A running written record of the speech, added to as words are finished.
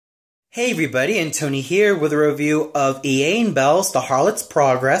Hey everybody, and Tony here with a review of Iain Bell's The Harlot's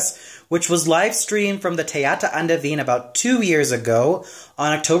Progress, which was live streamed from the Theater an der Wien about 2 years ago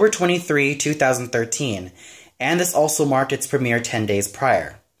on October 23, 2013, and this also marked its premiere 10 days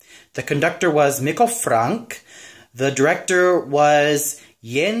prior. The conductor was Mikko Frank, the director was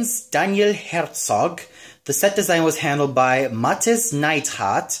Jens Daniel Herzog, the set design was handled by Mathis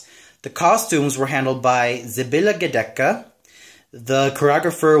Neidhardt, the costumes were handled by Sibylle Gedecke, the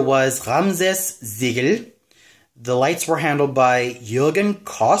choreographer was Ramses Ziegel, the lights were handled by Jürgen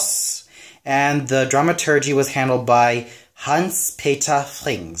Koss, and the dramaturgy was handled by Hans-Peter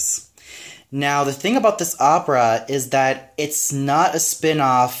Frings. Now, the thing about this opera is that it's not a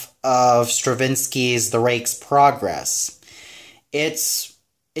spin-off of Stravinsky's The Rake's Progress. It's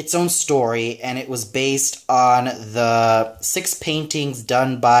its own story, and it was based on the 6 paintings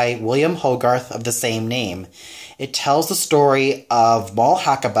done by William Hogarth of the same name. It tells the story of Moll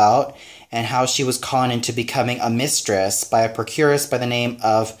Hackabout and how she was conned into becoming a mistress by a procuress by the name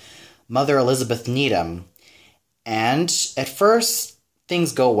of Mother Elizabeth Needham. And at first,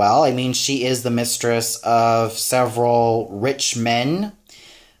 things go well. I mean, she is the mistress of several rich men,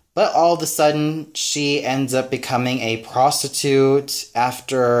 but all of a sudden, she ends up becoming a prostitute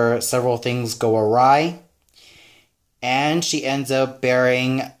after several things go awry. And she ends up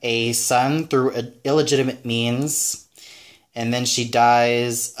bearing a son through illegitimate means. And then she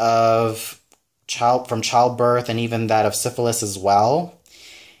dies from childbirth and even that of syphilis as well.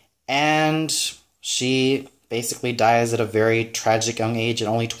 And she basically dies at a very tragic young age at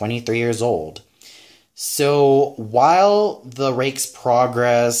only 23 years old. So while The Rake's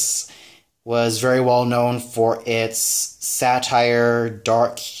Progress was very well known for its satire,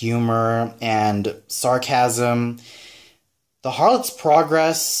 dark humor, and sarcasm, The Harlot's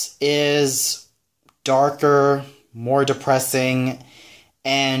Progress is darker, more depressing,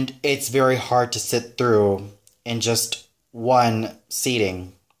 and it's very hard to sit through in just one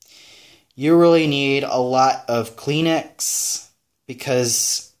seating. You really need a lot of Kleenex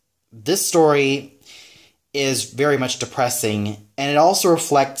because this story is very much depressing, and it also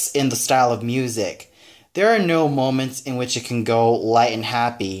reflects in the style of music. There are no moments in which it can go light and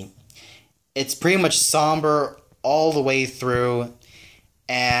happy. It's pretty much somber all the way through,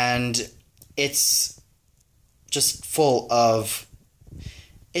 and it's just full of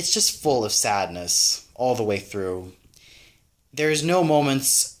sadness all the way through. There's no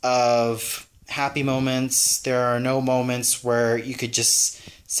moments of happy moments. There are no moments where you could just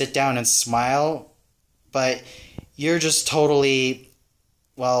sit down and smile, but you're just totally,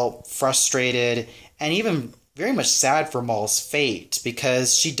 frustrated and even very much sad for Moll's fate,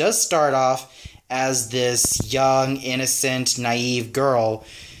 because she does start off as this young, innocent, naive girl,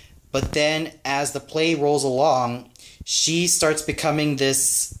 but then as the play rolls along, she starts becoming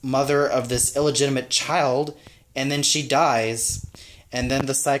this mother of this illegitimate child, and then she dies, and then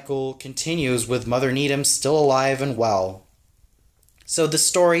the cycle continues with Mother Needham still alive and well. So the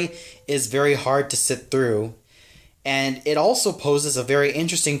story is very hard to sit through, and it also poses a very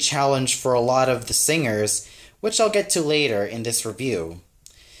interesting challenge for a lot of the singers, which I'll get to later in this review.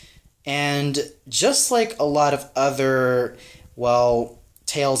 And just like a lot of other,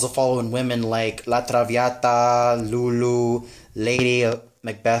 tales of fallen women like La Traviata, Lulu, Lady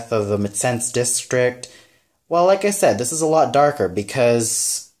Macbeth of the Mid-Sense District, like I said, this is a lot darker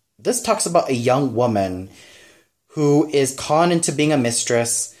because this talks about a young woman who is conned into being a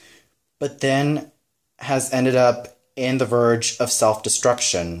mistress, but then has ended up in the verge of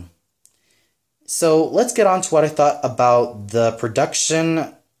self-destruction. So let's get on to what I thought about the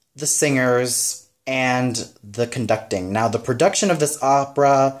production, the singers, and the conducting. Now, the production of this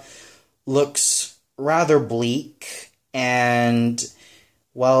opera looks rather bleak and,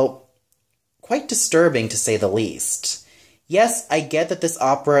 quite disturbing to say the least. Yes, I get that this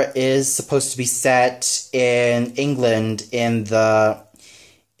opera is supposed to be set in England in the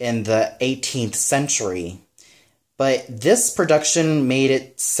 18th century, but this production made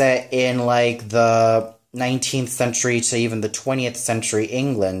it set in the 19th century to even the 20th century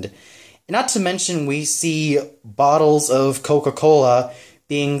England. And not to mention, we see bottles of Coca-Cola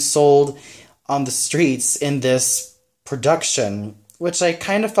being sold on the streets in this production, which I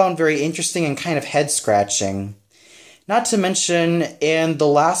kind of found very interesting and kind of head-scratching. Not to mention, in the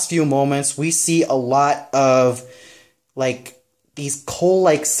last few moments, we see a lot of, these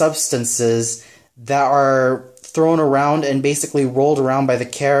coal-like substances that are thrown around and basically rolled around by the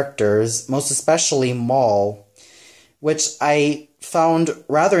characters, most especially Moll, which I found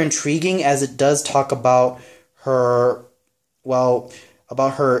rather intriguing as it does talk about her,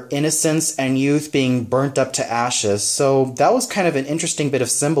 about her innocence and youth being burnt up to ashes. So that was kind of an interesting bit of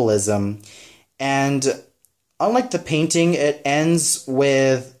symbolism. And unlike the painting, it ends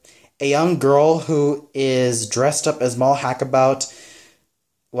with a young girl who is dressed up as Moll Hackabout,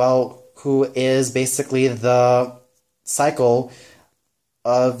 well, who is basically the cycle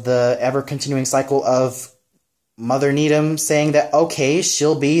of the ever-continuing cycle of Mother Needham saying that, okay,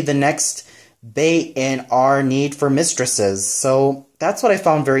 she'll be the next bait in our need for mistresses. So that's what I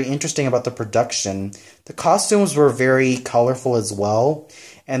found very interesting about the production. The costumes were very colorful as well,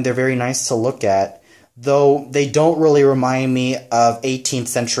 and they're very nice to look at, though they don't really remind me of 18th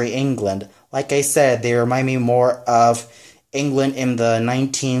century England. Like I said, they remind me more of England in the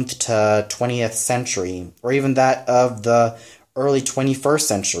 19th to 20th century, or even that of the early 21st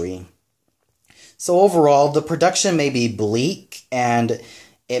century. So overall, the production may be bleak, and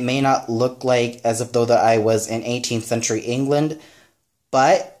it may not look like as if though that I was in 18th century England,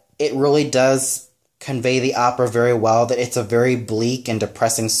 but it really does convey the opera very well, that it's a very bleak and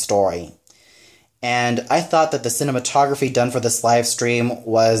depressing story. And I thought that the cinematography done for this live stream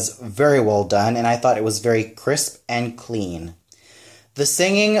was very well done, and I thought it was very crisp and clean. The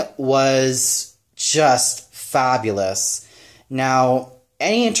singing was just fabulous. Now,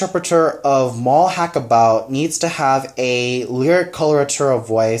 any interpreter of Moll Hackabout needs to have a lyric coloratura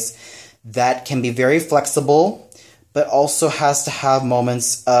voice that can be very flexible, but also has to have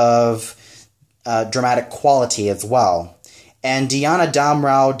moments of dramatic quality as well. And Diana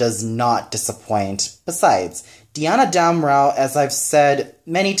Damrau does not disappoint. Besides, Diana Damrau, as I've said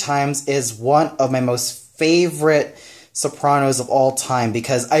many times, is one of my most favorite sopranos of all time,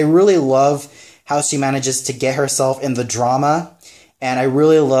 because I really love how she manages to get herself in the drama, and I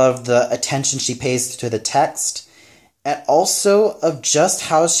really love the attention she pays to the text, and also of just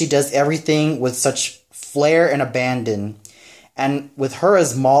how she does everything with such flair and abandon. And with her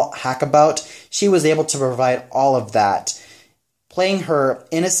as Moll Hackabout, she was able to provide all of that, playing her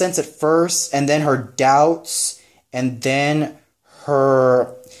innocence at first, and then her doubts, and then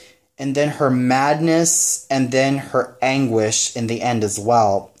her madness, and then her anguish in the end as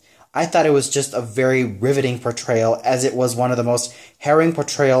well. I thought it was just a very riveting portrayal, as it was one of the most harrowing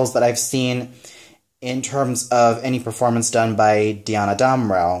portrayals that I've seen in terms of any performance done by Diana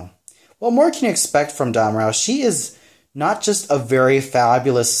Damrau. What more can you expect from Damrau? She is not just a very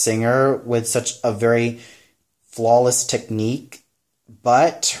fabulous singer with such a very flawless technique,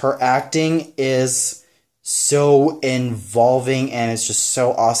 but her acting is so involving, and it's just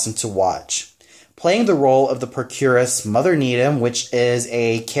so awesome to watch. Playing the role of the procuress Mother Needham, which is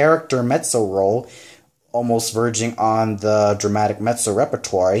a character mezzo role, almost verging on the dramatic mezzo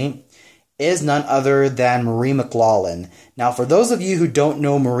repertory, is none other than Marie McLaughlin. Now, for those of you who don't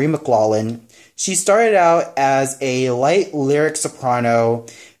know Marie McLaughlin, she started out as a light lyric soprano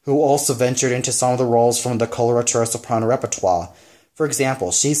who also ventured into some of the roles from the coloratura soprano repertoire. For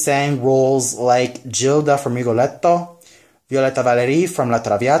example, she sang roles like Gilda from Rigoletto, Violetta Valerie from La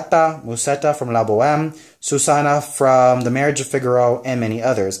Traviata, Musetta from La Bohème, Susanna from The Marriage of Figaro, and many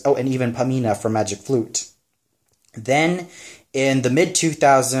others. Oh, and even Pamina from Magic Flute. Then, in the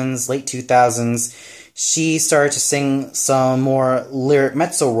mid-2000s, late 2000s, she started to sing some more lyric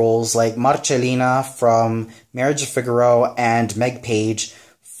mezzo roles like Marcellina from Marriage of Figaro and Meg Page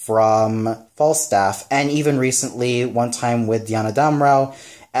from Falstaff, and even recently, one time with Diana Damrau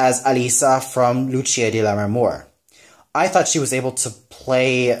as Alisa from Lucia di Lammermoor. I thought she was able to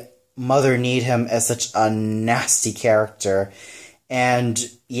play Mother Needham as such a nasty character. And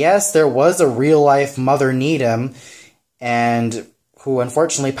yes, there was a real-life Mother Needham, and who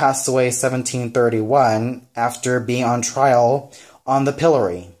unfortunately passed away 1731 after being on trial on the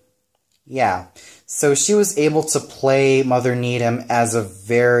pillory. Yeah, so she was able to play Mother Needham as a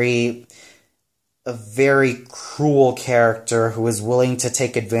very cruel character who is willing to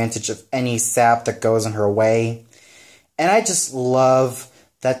take advantage of any sap that goes in her way. And I just love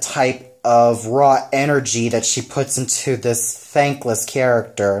that type of raw energy that she puts into this thankless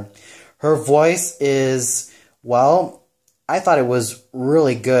character. Her voice is, well, I thought it was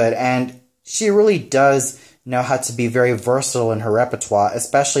really good, and she really does know how to be very versatile in her repertoire,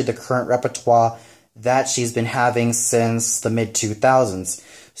 especially the current repertoire that she's been having since the mid-2000s.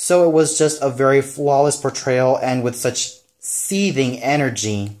 So it was just a very flawless portrayal, and with such seething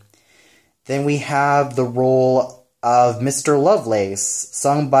energy. Then we have the role of Mr. Lovelace,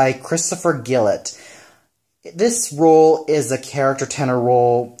 sung by Christopher Gillett. This role is a character tenor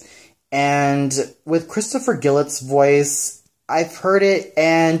role, and with Christopher Gillett's voice, I've heard it,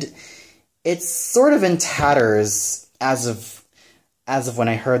 and it's sort of in tatters as of when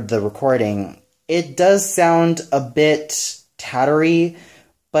I heard the recording. It does sound a bit tattery,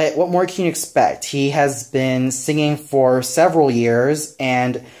 but what more can you expect? He has been singing for several years,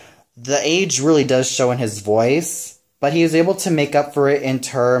 and the age really does show in his voice, but he was able to make up for it in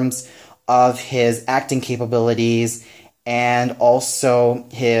terms of his acting capabilities and also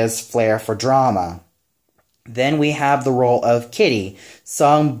his flair for drama. Then we have the role of Kitty,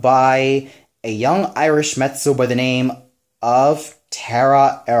 sung by a young Irish mezzo by the name of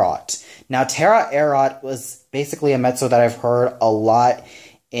Tara Errott. Now, Tara Errott was basically a mezzo that I've heard a lot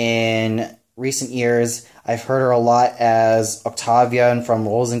in recent years. I've heard her a lot as Octavian from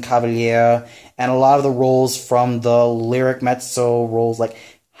Rosenkavalier, and a lot of the roles from the lyric mezzo roles like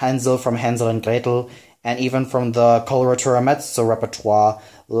Hansel from Hansel and Gretel, and even from the coloratura mezzo repertoire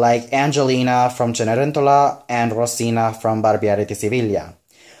like Angelina from Cenerentola and Rosina from Barbiere di Siviglia.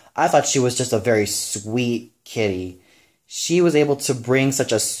 I thought she was just a very sweet Kitty. She was able to bring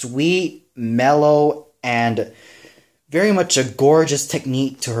such a sweet, mellow, and very much a gorgeous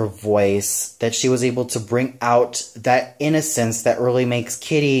technique to her voice that she was able to bring out that innocence that really makes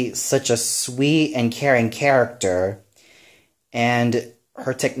Kitty such a sweet and caring character. And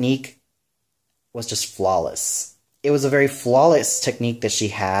her technique was just flawless. It was a very flawless technique that she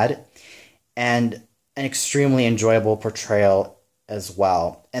had, and an extremely enjoyable portrayal as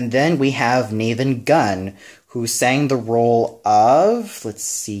well. And then we have Nathan Gunn, who sang the role of, let's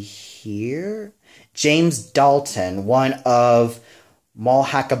see here, James Dalton, one of Mall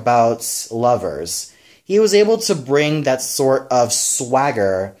Hackabout's lovers. He was able to bring that sort of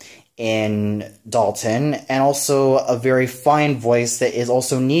swagger in Dalton, and also a very fine voice that is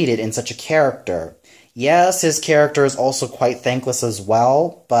also needed in such a character. Yes, his character is also quite thankless as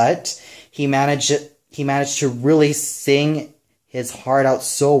well, but he managed to really sing his heart out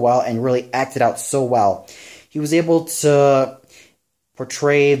so well and really act it out so well. He was able to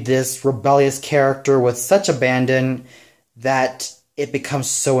portray this rebellious character with such abandon that it becomes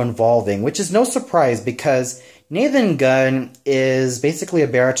so involving, which is no surprise because Nathan Gunn is basically a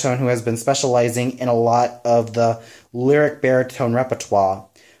baritone who has been specializing in a lot of the lyric baritone repertoire.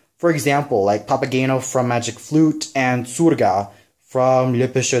 For example, like Papageno from Magic Flute and Surga from Le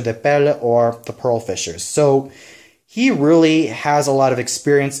Pêcheur de Perles or The Pearl Fishers. So he really has a lot of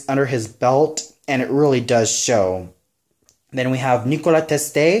experience under his belt, and it really does show. Then we have Nicolas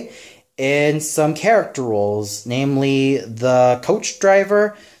Testé in some character roles, namely the coach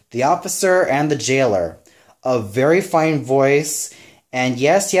driver, the officer, and the jailer. A very fine voice, and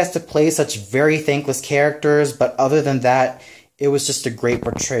yes, he has to play such very thankless characters, but other than that, it was just a great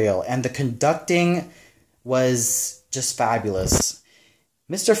portrayal, and the conducting was just fabulous.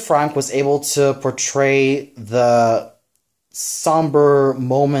 Mr. Frank was able to portray the somber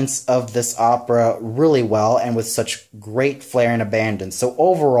moments of this opera really well and with such great flair and abandon. So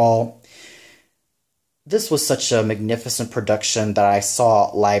overall, this was such a magnificent production that I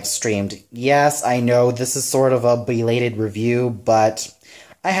saw live streamed. Yes, I know this is sort of a belated review, but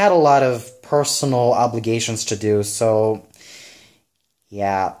I had a lot of personal obligations to do, so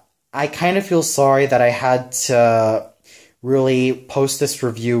yeah, I kind of feel sorry that I had to really post this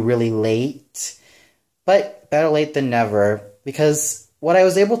review really late, but better late than never, because what I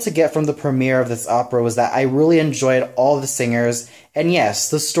was able to get from the premiere of this opera was that I really enjoyed all the singers, and yes,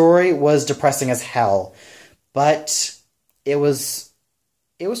 the story was depressing as hell, but it was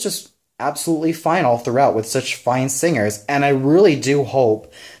just absolutely fine all throughout with such fine singers, and I really do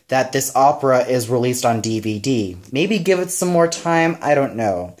hope that this opera is released on DVD. Maybe give it some more time, I don't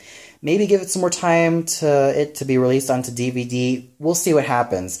know. Maybe give it some more time to be released onto DVD. We'll see what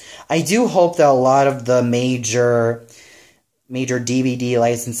happens. I do hope that a lot of the major DVD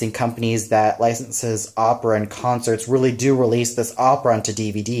licensing companies that licenses opera and concerts really do release this opera onto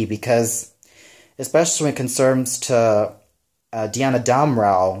DVD, because especially when it concerns to Diana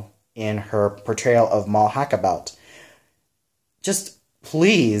Damrau in her portrayal of Mall Hackabout. Just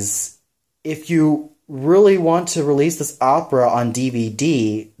please, if you really want to release this opera on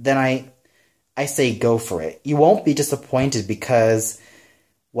DVD, then I say go for it. You won't be disappointed because,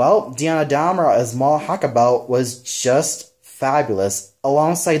 well, Diana Damrau as Mall Hackabout was just fabulous,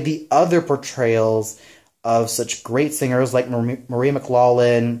 alongside the other portrayals of such great singers like Marie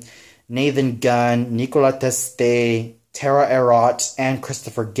McLaughlin, Nathan Gunn, Nicolas Testé, Tara Errott, and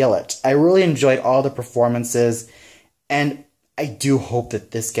Christopher Gillett. I really enjoyed all the performances, and I do hope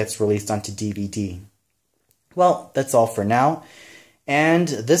that this gets released onto DVD. Well, that's all for now. And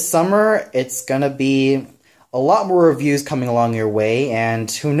this summer, it's gonna be a lot more reviews coming along your way, and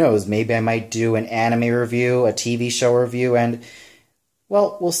who knows, maybe I might do an anime review, a TV show review, and,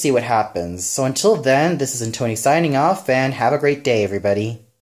 well, we'll see what happens. So until then, this is Antoni signing off, and have a great day, everybody.